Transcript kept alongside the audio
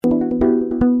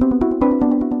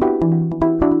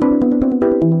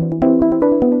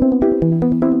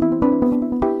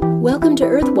to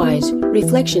Earthwise,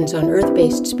 Reflections on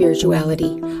Earth-Based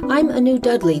Spirituality. I'm Anu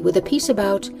Dudley with a piece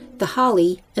about the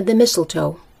holly and the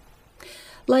mistletoe.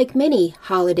 Like many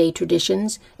holiday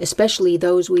traditions, especially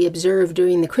those we observe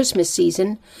during the Christmas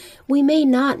season, we may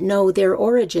not know their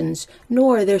origins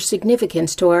nor their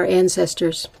significance to our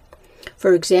ancestors.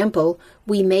 For example,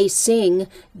 we may sing,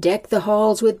 "Deck the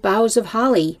halls with boughs of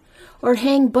holly," or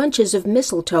hang bunches of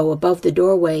mistletoe above the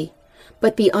doorway,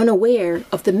 but be unaware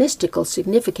of the mystical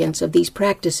significance of these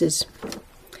practices.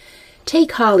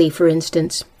 Take holly, for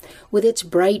instance. With its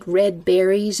bright red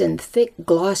berries and thick,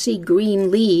 glossy green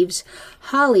leaves,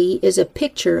 holly is a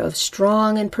picture of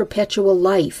strong and perpetual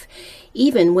life,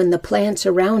 even when the plants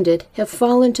around it have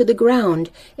fallen to the ground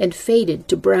and faded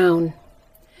to brown.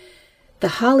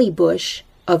 The holly bush,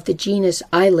 of the genus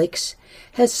Ilex,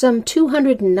 has some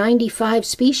 295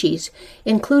 species,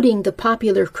 including the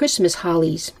popular Christmas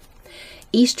hollies.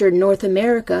 Eastern North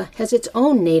America has its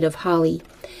own native holly,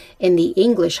 and the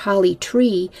English holly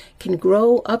tree can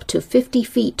grow up to 50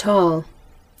 feet tall.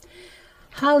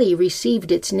 Holly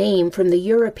received its name from the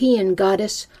European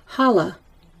goddess Hala.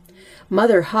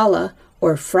 Mother Hala,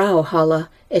 or Frau Hala,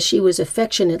 as she was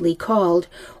affectionately called,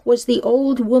 was the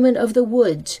old woman of the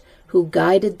woods who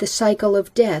guided the cycle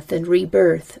of death and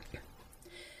rebirth.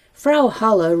 Frau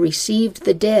Hala received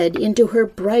the dead into her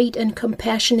bright and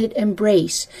compassionate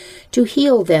embrace to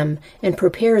heal them and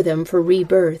prepare them for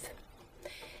rebirth.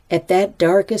 At that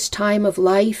darkest time of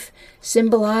life,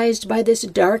 symbolized by this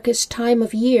darkest time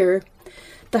of year,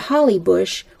 the holly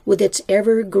bush, with its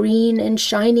ever-green and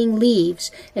shining leaves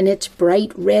and its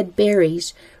bright red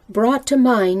berries, brought to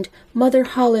mind Mother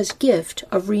Hala's gift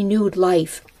of renewed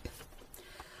life.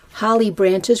 Holly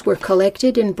branches were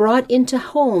collected and brought into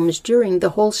homes during the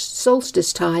whole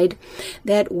solstice-tide,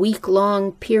 that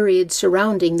week-long period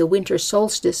surrounding the winter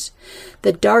solstice,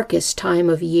 the darkest time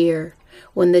of year,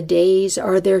 when the days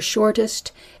are their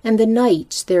shortest and the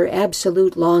nights their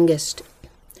absolute longest.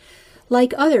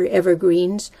 Like other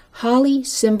evergreens, holly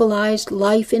symbolized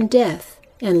life and death,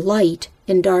 and light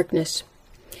and darkness.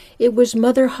 It was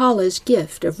Mother Hala's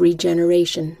gift of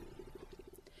regeneration.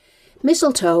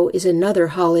 Mistletoe is another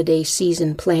holiday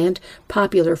season plant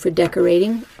popular for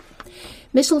decorating.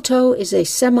 Mistletoe is a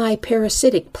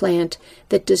semi-parasitic plant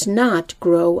that does not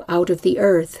grow out of the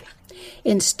earth.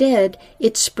 Instead,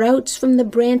 it sprouts from the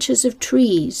branches of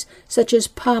trees such as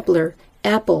poplar,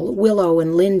 apple, willow,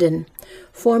 and linden,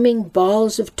 forming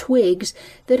balls of twigs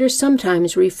that are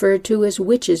sometimes referred to as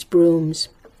witches' brooms.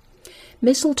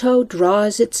 Mistletoe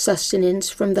draws its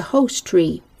sustenance from the host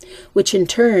tree, which in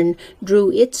turn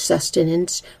drew its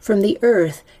sustenance from the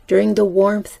earth during the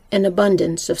warmth and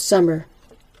abundance of summer.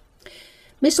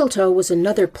 Mistletoe was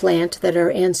another plant that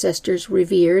our ancestors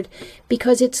revered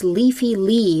because its leafy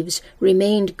leaves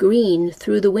remained green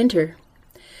through the winter.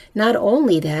 Not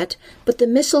only that, but the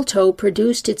mistletoe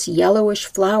produced its yellowish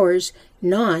flowers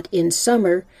not in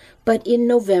summer, but in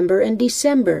November and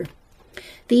December.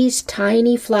 These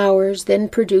tiny flowers then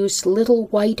produce little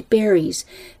white berries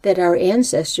that our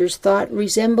ancestors thought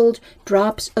resembled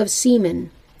drops of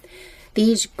semen.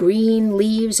 These green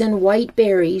leaves and white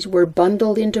berries were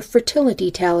bundled into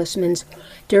fertility talismans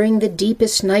during the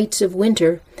deepest nights of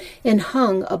winter and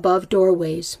hung above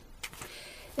doorways.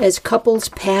 As couples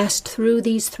passed through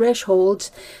these thresholds,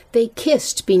 they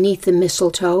kissed beneath the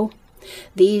mistletoe.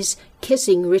 These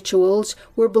kissing rituals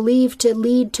were believed to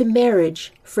lead to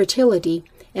marriage, fertility,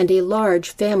 and a large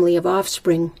family of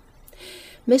offspring.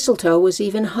 Mistletoe was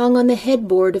even hung on the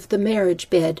headboard of the marriage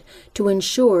bed to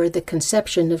ensure the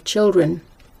conception of children.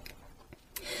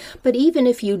 But even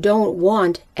if you don't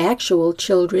want actual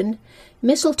children,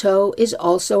 mistletoe is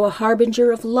also a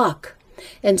harbinger of luck,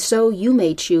 and so you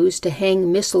may choose to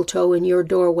hang mistletoe in your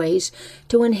doorways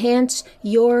to enhance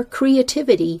your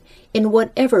creativity in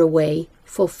whatever way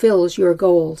fulfills your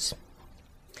goals.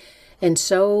 And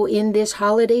so, in this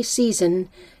holiday season,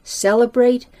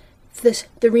 celebrate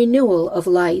the renewal of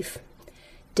life.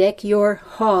 Deck your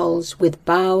halls with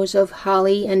boughs of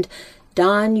holly and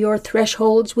don your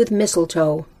thresholds with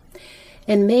mistletoe.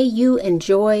 And may you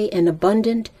enjoy an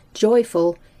abundant,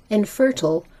 joyful, and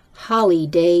fertile holly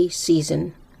day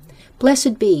season.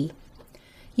 Blessed be.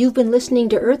 You've been listening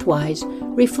to Earthwise,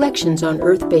 Reflections on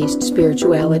Earth-Based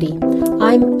Spirituality.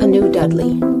 I'm Anu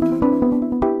Dudley.